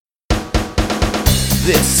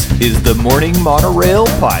This is the Morning Monorail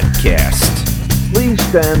Podcast. Please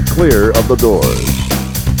stand clear of the doors.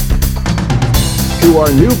 To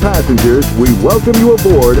our new passengers, we welcome you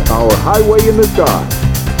aboard our Highway in the Sky.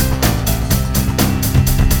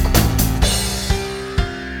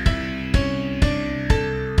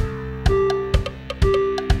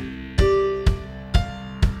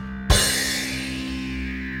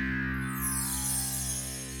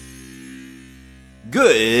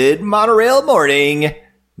 Good Monorail morning.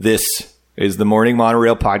 This is the Morning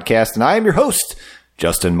Monorail Podcast, and I am your host,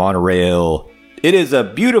 Justin Monorail. It is a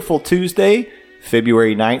beautiful Tuesday,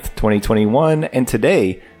 February 9th, 2021, and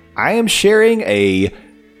today I am sharing a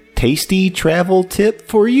tasty travel tip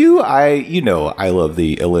for you. I love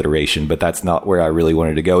the alliteration, but that's not where I really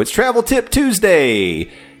wanted to go. It's Travel Tip Tuesday.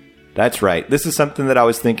 That's right. This is something that I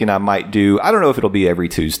was thinking I might do. I don't know if it'll be every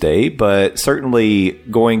Tuesday, but certainly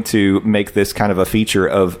going to make this kind of a feature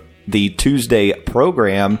of the Tuesday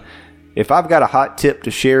program. If I've got a hot tip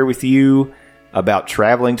to share with you about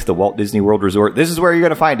traveling to the Walt Disney World Resort, this is where you're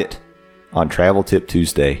going to find it on Travel Tip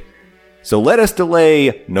Tuesday. So let us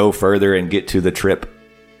delay no further and get to the trip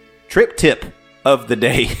tip of the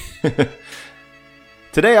day.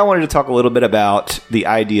 Today I wanted to talk a little bit about the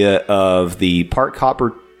idea of the park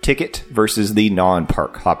hopper ticket versus the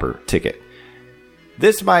non-park hopper ticket.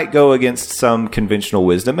 This might go against some conventional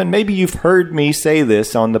wisdom, and maybe you've heard me say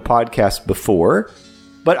this on the podcast before,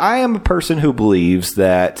 but I am a person who believes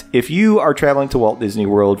that if you are traveling to Walt Disney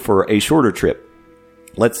World for a shorter trip,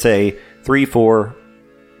 let's say 3, 4,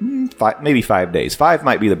 5, maybe 5 days. 5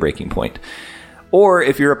 might be the breaking point. Or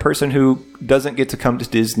if you're a person who doesn't get to come to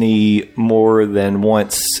Disney more than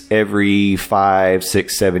once every 5,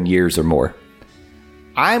 6, 7 years or more,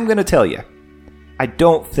 I'm going to tell you, I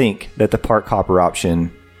don't think that the park hopper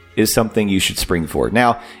option is something you should spring for.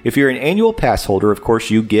 Now, if you're an annual pass holder, of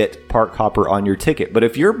course, you get park hopper on your ticket. But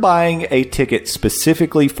if you're buying a ticket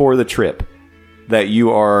specifically for the trip that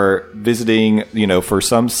you are visiting, for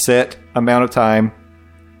some set amount of time,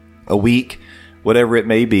 a week, whatever it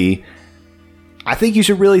may be, I think you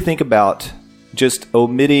should really think about just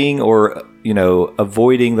omitting or,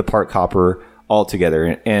 avoiding the park hopper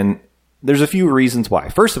altogether. And there's a few reasons why.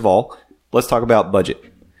 First of all, let's talk about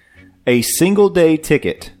budget. A single day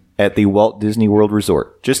ticket at the Walt Disney World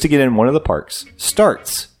Resort, just to get in one of the parks,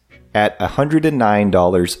 starts at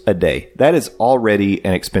 $109 a day. That is already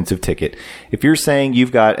an expensive ticket. If you're saying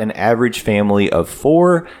you've got an average family of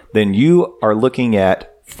 4, then you are looking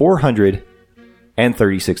at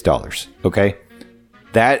 $436, okay?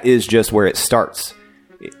 That is just where it starts.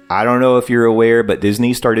 I don't know if you're aware, but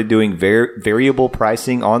Disney started doing variable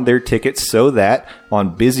pricing on their tickets so that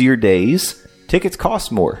on busier days, tickets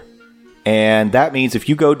cost more. And that means if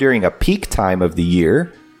you go during a peak time of the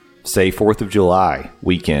year, say 4th of July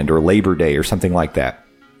weekend or Labor Day or something like that,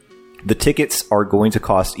 the tickets are going to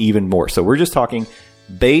cost even more. So we're just talking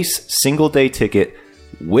base single day ticket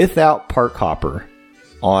without park hopper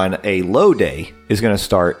on a low day is going to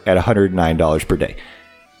start at $109 per day.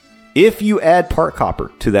 If you add park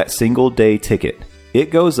hopper to that single day ticket, it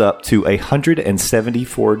goes up to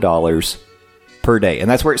 $174 per day. And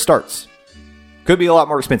that's where it starts. Could be a lot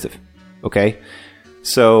more expensive. Okay.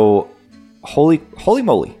 So holy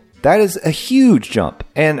moly, that is a huge jump.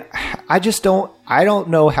 And I don't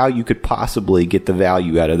know how you could possibly get the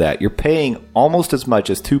value out of that. You're paying almost as much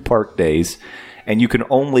as 2 park days, and you can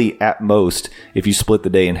only at most, if you split the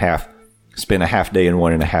day in half, spend a half day in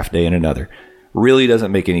one and a half day in another. Really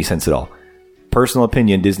doesn't make any sense at all. Personal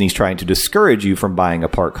opinion, Disney's trying to discourage you from buying a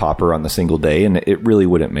park hopper on the single day, and it really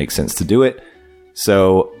wouldn't make sense to do it.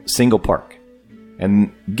 So, single park.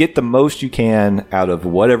 And get the most you can out of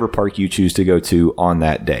whatever park you choose to go to on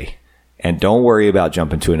that day. And don't worry about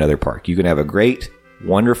jumping to another park. You can have a great,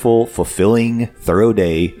 wonderful, fulfilling, thorough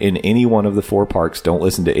day in any one of the 4 parks. Don't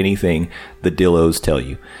listen to anything the dillos tell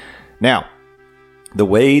you. Now, the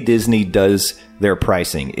way Disney does their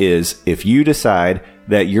pricing is if you decide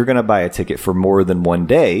that you're going to buy a ticket for more than one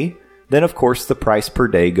day, then of course the price per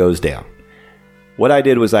day goes down. What I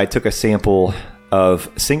did was I took a sample of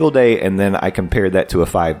single day and then I compared that to a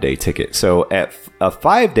 5-day ticket. So at a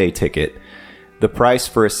 5-day ticket, the price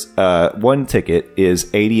for one ticket is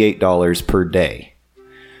 $88 per day.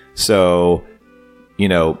 So,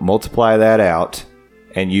 multiply that out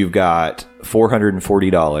and you've got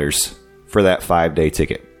 $440 for that 5-day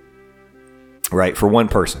ticket, right? For one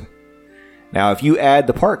person. Now, if you add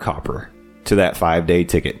the park hopper to that 5-day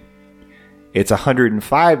ticket, it's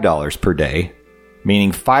 $105 per day,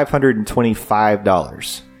 meaning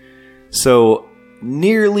 $525. So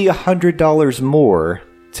nearly $100 more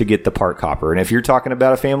to get the park hopper. And if you're talking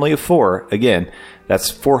about a family of 4, again, that's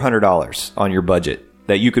 $400 on your budget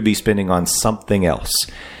that you could be spending on something else.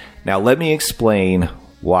 Now, let me explain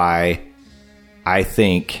why I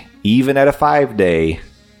think, even at a 5-day,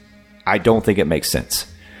 I don't think it makes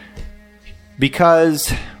sense.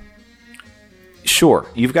 Because, sure,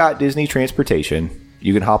 you've got Disney transportation.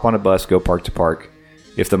 You can hop on a bus, go park to park.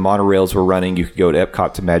 If the monorails were running, you could go to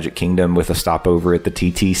Epcot to Magic Kingdom with a stopover at the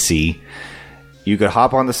TTC. You could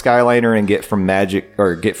hop on the Skyliner and get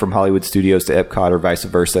from Hollywood Studios to Epcot or vice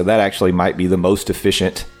versa. That actually might be the most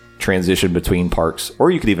efficient transition between parks. Or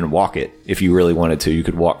you could even walk it if you really wanted to. You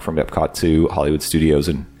could walk from Epcot to Hollywood Studios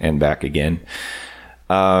and back again.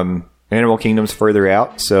 Animal Kingdom's further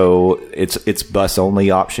out, so it's bus only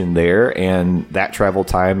option there, and that travel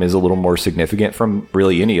time is a little more significant from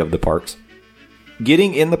really any of the parks.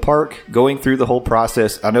 Getting in the park, going through the whole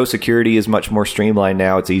process, I know security is much more streamlined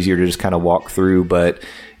now. It's easier to just kind of walk through, but,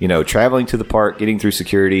 traveling to the park, getting through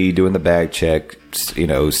security, doing the bag check,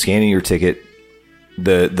 scanning your ticket,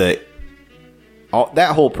 that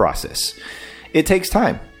whole process, it takes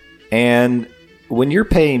time. And when you're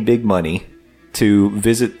paying big money to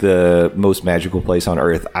visit the most magical place on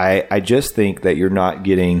earth, I just think that you're not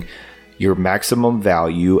getting your maximum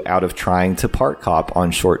value out of trying to park hop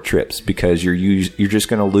on short trips, because you're just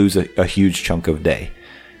going to lose a huge chunk of day.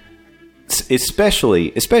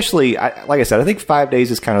 Especially, like I said, I think 5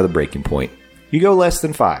 days is kind of the breaking point. You go less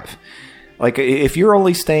than 5. Like, if you're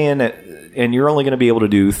only staying and you're only going to be able to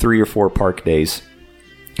do 3 or 4 park days,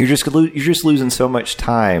 you're just losing so much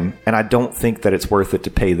time, and I don't think that it's worth it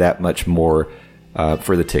to pay that much more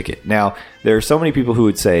for the ticket. Now, there are so many people who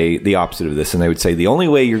would say the opposite of this, and they would say the only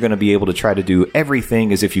way you're going to be able to try to do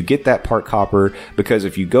everything is if you get that park hopper, because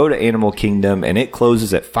if you go to Animal Kingdom and it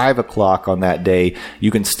closes at 5 o'clock on that day,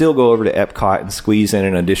 you can still go over to Epcot and squeeze in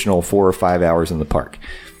an additional 4 or 5 hours in the park.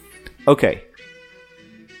 Okay,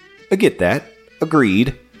 I get that.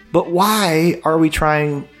 Agreed. But why are we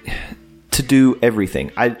trying to do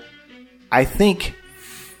everything? I think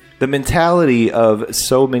the mentality of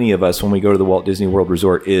so many of us when we go to the Walt Disney World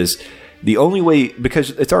Resort is the only way,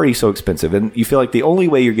 because it's already so expensive, and you feel like the only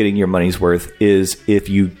way you're getting your money's worth is if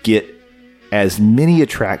you get as many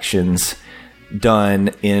attractions done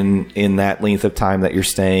in that length of time that you're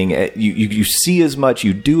staying. You see as much,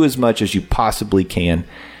 you do as much as you possibly can.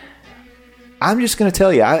 I'm just going to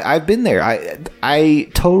tell you, I've been there. I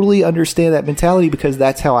totally understand that mentality, because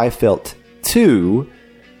that's how I felt too.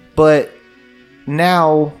 But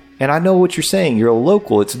now, and I know what you're saying, you're a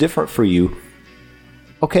local, it's different for you.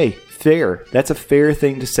 Okay, fair. That's a fair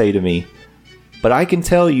thing to say to me. But I can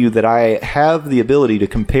tell you that I have the ability to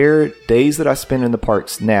compare days that I spend in the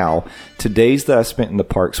parks now to days that I spent in the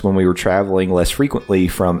parks when we were traveling less frequently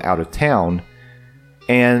from out of town.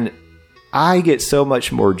 And I get so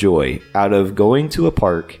much more joy out of going to a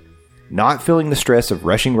park, not feeling the stress of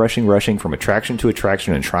rushing from attraction to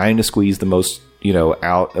attraction and trying to squeeze the most,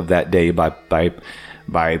 out of that day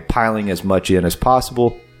by piling as much in as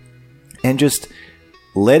possible, and just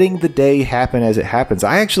letting the day happen as it happens.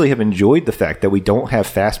 I actually have enjoyed the fact that we don't have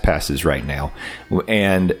fast passes right now,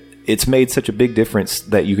 and it's made such a big difference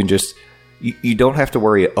that you can just, you don't have to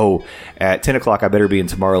worry, at 10 o'clock I better be in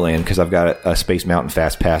Tomorrowland because I've got a Space Mountain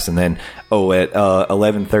fast pass, and then at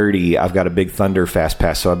 11:30 I've got a Big Thunder fast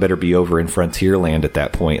pass, so I better be over in Frontierland at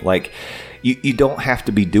that point. Like, you don't have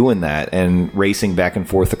to be doing that and racing back and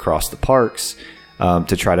forth across the parks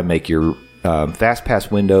to try to make your fast pass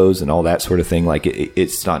windows and all that sort of thing. Like,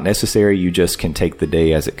 it's not necessary. You just can take the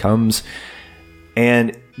day as it comes.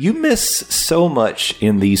 And you miss so much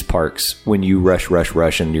in these parks when you rush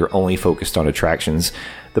and you're only focused on attractions.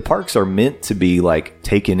 The parks are meant to be like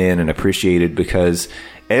taken in and appreciated, because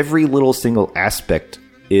every little single aspect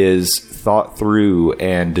is thought through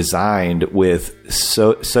and designed with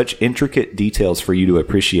such intricate details for you to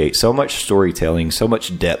appreciate, so much storytelling, so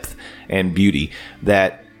much depth and beauty,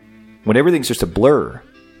 that when everything's just a blur,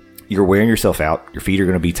 you're wearing yourself out, your feet are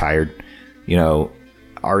going to be tired.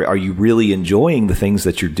 Are you really enjoying the things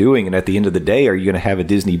that you're doing? And at the end of the day, are you going to have a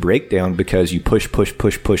Disney breakdown because you push?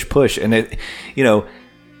 And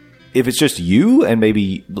if it's just you, and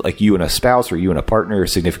maybe like you and a spouse, or you and a partner, or a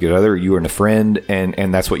significant other, or you and a friend,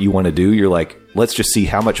 and that's what you want to do, you're like, let's just see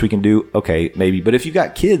how much we can do. Okay, maybe. But if you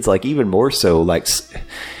got kids, like even more so, like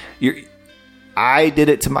I did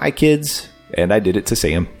it to my kids, and I did it to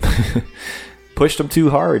Sam. Pushed them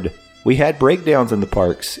too hard. We had breakdowns in the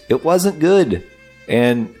parks. It wasn't good.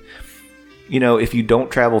 And if you don't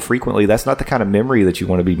travel frequently, that's not the kind of memory that you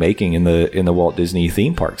want to be making in the Walt Disney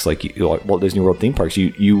theme parks, like Walt Disney World theme parks.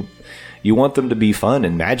 You want them to be fun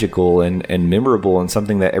and magical and memorable, and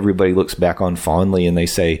something that everybody looks back on fondly and they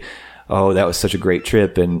say, "Oh, that was such a great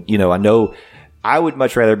trip." And I know I would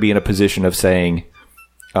much rather be in a position of saying,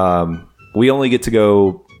 we only get to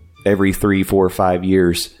go every 3, 4, 5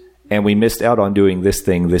 years, and we missed out on doing this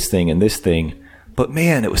thing, and this thing. But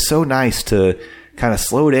man, it was so nice to kind of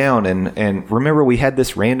slow down and remember we had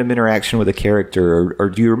this random interaction with a character. Or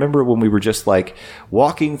do you remember when we were just like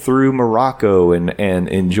walking through Morocco and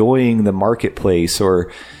enjoying the marketplace?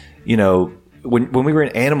 Or, you know, when we were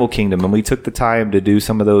in Animal Kingdom and we took the time to do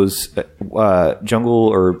some of those jungle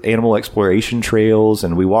or animal exploration trails,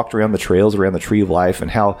 and we walked around the trails around the Tree of Life,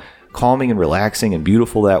 and how calming and relaxing and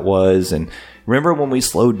beautiful that was. And remember when we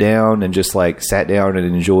slowed down and just like sat down and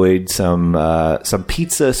enjoyed some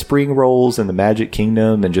pizza spring rolls in the Magic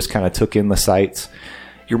Kingdom and just kind of took in the sights?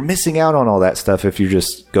 You're missing out on all that stuff if you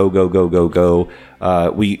just go.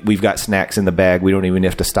 We've got snacks in the bag. We don't even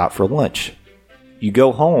have to stop for lunch. You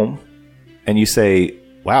go home and you say,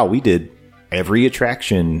 wow, we did every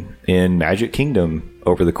attraction in Magic Kingdom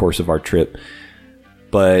over the course of our trip.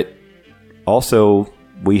 But also,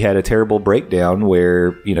 we had a terrible breakdown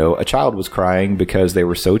where, you know, a child was crying because they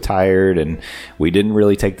were so tired, and we didn't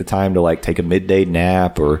really take the time to like take a midday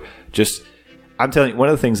nap, or just, I'm telling you, one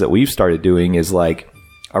of the things that we've started doing is like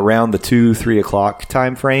around the 2-3 o'clock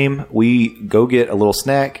time frame, we go get a little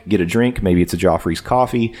snack, get a drink. Maybe it's a Joffrey's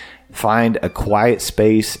coffee, find a quiet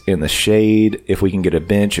space in the shade. If we can get a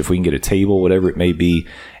bench, if we can get a table, whatever it may be.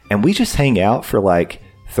 And we just hang out for like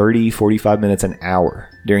 30, 45 minutes, an hour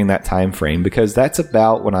during that time frame, because that's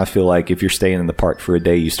about when I feel like if you're staying in the park for a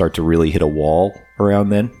day, you start to really hit a wall around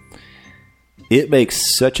then. It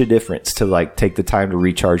makes such a difference to like take the time to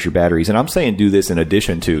recharge your batteries. And I'm saying do this in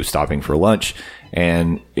addition to stopping for lunch.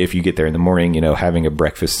 And if you get there in the morning, you know, having a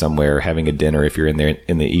breakfast somewhere, having a dinner if you're in there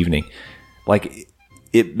in the evening. Like,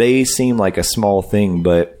 it may seem like a small thing,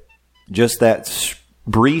 but just that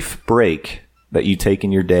brief break that you take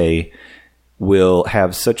in your day will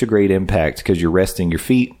have such a great impact, because you're resting your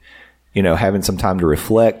feet, you know, having some time to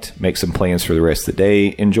reflect, make some plans for the rest of the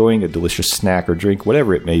day, enjoying a delicious snack or drink,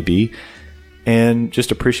 whatever it may be, and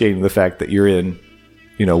just appreciating the fact that you're in,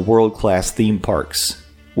 you know, world-class theme parks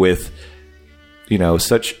with, you know,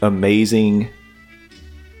 such amazing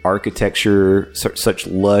architecture, such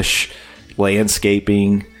lush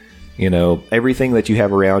landscaping, you know, everything that you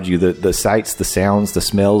have around you, the sights, the sounds, the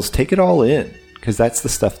smells, take it all in. Because that's the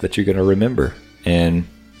stuff that you're going to remember. And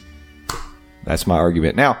that's my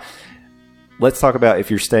argument. Now, let's talk about if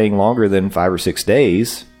you're staying longer than 5 or 6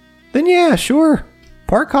 days, then yeah, sure,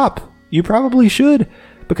 park hop. You probably should.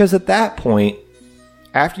 Because at that point,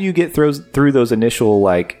 after you get through those initial,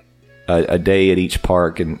 like, a day at each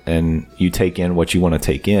park and you take in what you want to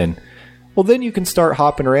take in, well, then you can start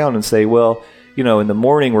hopping around and say, well, you know, in the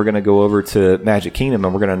morning, we're going to go over to Magic Kingdom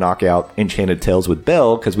and we're going to knock out Enchanted Tales with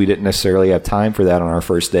Belle, because we didn't necessarily have time for that on our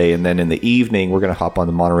first day. And then in the evening, we're going to hop on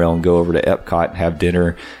the monorail and go over to Epcot and have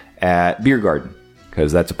dinner at Beer Garden,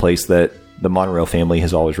 because that's a place that the monorail family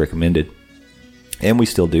has always recommended. And we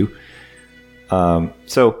still do.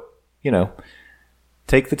 So, you know,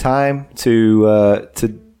 take the time to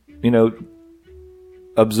you know,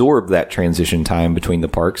 absorb that transition time between the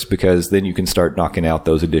parks, because then you can start knocking out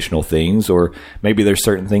those additional things. Or maybe there's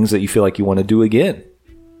certain things that you feel like you want to do again.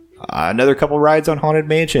 Another couple rides on Haunted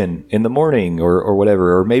Mansion in the morning or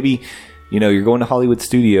whatever. Or maybe, you know, you're going to Hollywood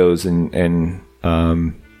Studios and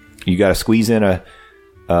you got to squeeze in a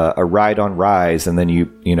ride on Rise, and then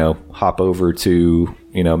you know, hop over to,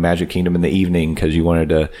 you know, Magic Kingdom in the evening because you wanted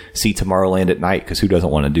to see Tomorrowland at night, because who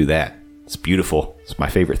doesn't want to do that? It's beautiful. It's my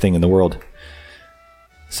favorite thing in the world.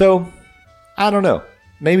 So, I don't know.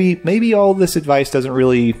 Maybe all this advice doesn't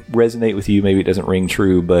really resonate with you. Maybe it doesn't ring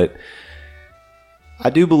true, but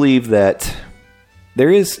I do believe that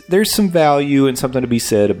there's some value and something to be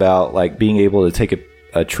said about like being able to take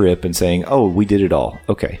a trip and saying, oh, we did it all.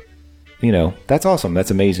 Okay. You know, that's awesome.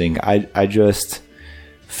 That's amazing. I just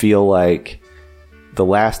feel like the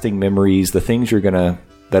lasting memories, the things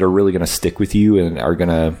that are really gonna stick with you and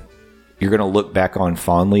you're gonna look back on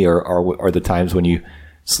fondly are the times when you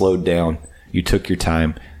slowed down, you took your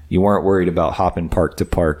time, you weren't worried about hopping park to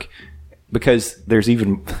park, because there's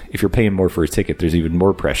even, if you're paying more for a ticket, there's even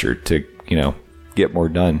more pressure to, you know, get more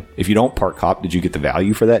done. If you don't park hop, did you get the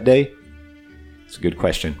value for that day? It's a good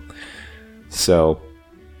question. So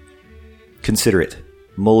consider it,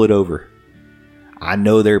 mull it over. I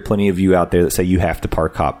know there are plenty of you out there that say you have to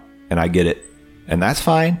park hop, and I get it, and that's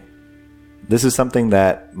fine. This is something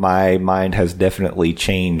that my mind has definitely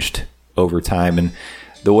changed over time, and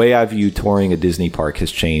the way I view touring a Disney park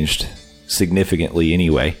has changed significantly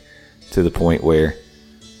anyway, to the point where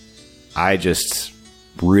I just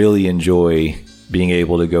really enjoy being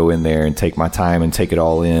able to go in there and take my time and take it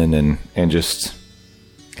all in and just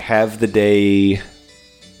have the day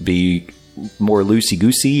be more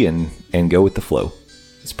loosey-goosey and go with the flow.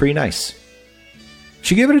 It's pretty nice. You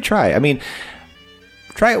should give it a try. I mean,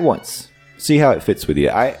 try it once. See how it fits with you.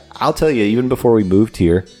 I'll tell you, even before we moved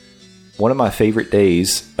here, one of my favorite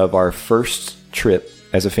days of our first trip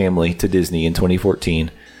as a family to Disney in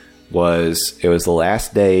 2014 was the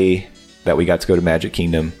last day that we got to go to Magic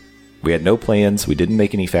Kingdom. We had no plans. We didn't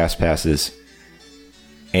make any fast passes.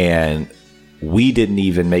 And we didn't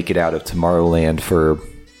even make it out of Tomorrowland for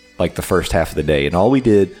like the first half of the day. And all we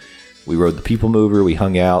did, we rode the People Mover. We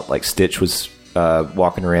hung out. Like Stitch was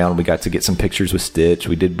walking around. We got to get some pictures with Stitch.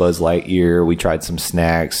 We did Buzz Lightyear. We tried some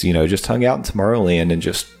snacks, just hung out in Tomorrowland and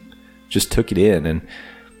just took it in. And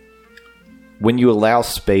when you allow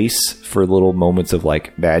space for little moments of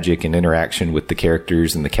like magic and interaction with the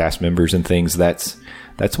characters and the cast members and things, that's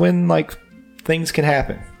when like things can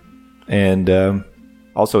happen. And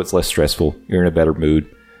also it's less stressful. You're in a better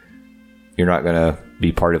mood. You're not going to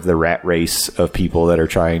be part of the rat race of people that are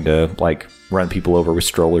trying to like run people over with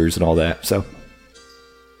strollers and all that. So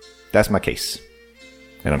that's my case,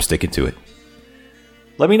 and I'm sticking to it.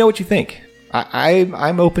 Let me know what you think.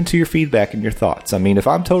 I'm open to your feedback and your thoughts. I mean, if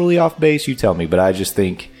I'm totally off base, you tell me, but I just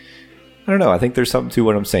think, I don't know, I think there's something to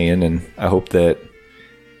what I'm saying, and I hope that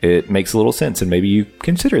it makes a little sense, and maybe you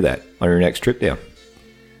consider that on your next trip down.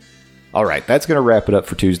 All right, that's going to wrap it up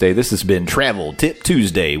for Tuesday. This has been Travel Tip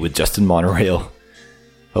Tuesday with Justin Monorail.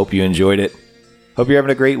 Hope you enjoyed it. Hope you're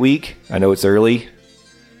having a great week. I know it's early.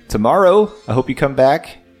 Tomorrow, I hope you come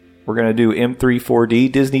back. We're going to do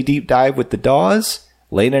M3-4D Disney Deep Dive with the Dawes.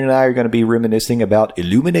 Layden and I are going to be reminiscing about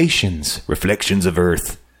Illuminations, Reflections of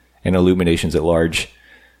Earth, and Illuminations at Large.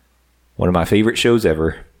 One of my favorite shows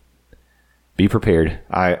ever. Be prepared.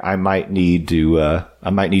 I might need you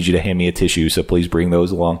to hand me a tissue, so please bring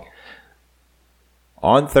those along.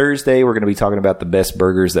 On Thursday, we're going to be talking about the best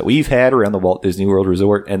burgers that we've had around the Walt Disney World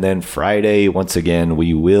Resort. And then Friday, once again,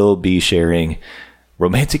 we will be sharing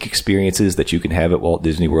romantic experiences that you can have at Walt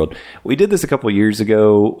Disney World. We did this a couple of years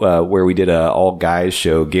ago where we did a all-guys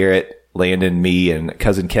show. Garrett, Landon, me, and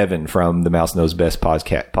cousin Kevin from the Mouse Knows Best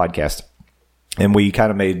podcast. And we kind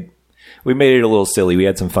of made it a little silly. We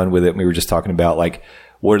had some fun with it. And we were just talking about, like,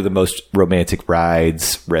 what are the most romantic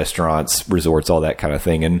rides, restaurants, resorts, all that kind of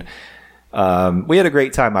thing. And we had a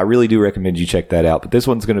great time. I really do recommend you check that out. But this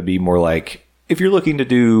one's going to be more like, if you're looking to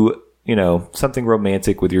do, something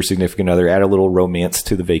romantic with your significant other, add a little romance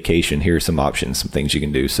to the vacation. Here are some options, some things you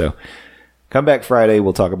can do. So come back Friday.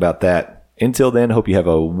 We'll talk about that. Until then, hope you have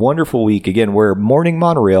a wonderful week. Again, we're Morning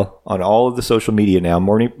Monorail on all of the social media now.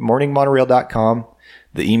 morningmonorail.com.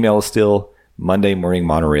 The email is still Monday Morning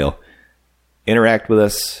Monorail. Interact with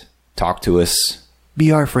us. Talk to us.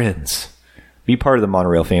 Be our friends. Be part of the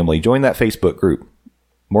Monorail family. Join that Facebook group.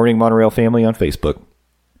 Morning Monorail Family on Facebook.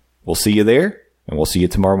 We'll see you there, and we'll see you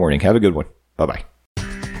tomorrow morning. Have a good one. Bye-bye.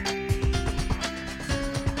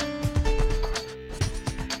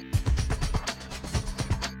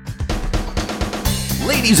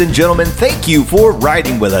 Ladies and gentlemen, thank you for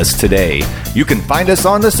riding with us today. You can find us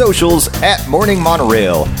on the socials at Morning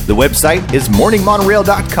Monorail. The website is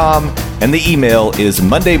morningmonorail.com, and the email is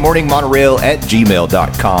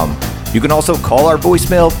mondaymorningmonorail@gmail.com. You can also call our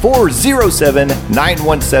voicemail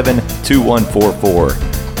 407-917-2144.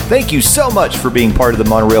 Thank you so much for being part of the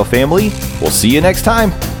Monorail family. We'll see you next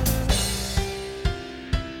time.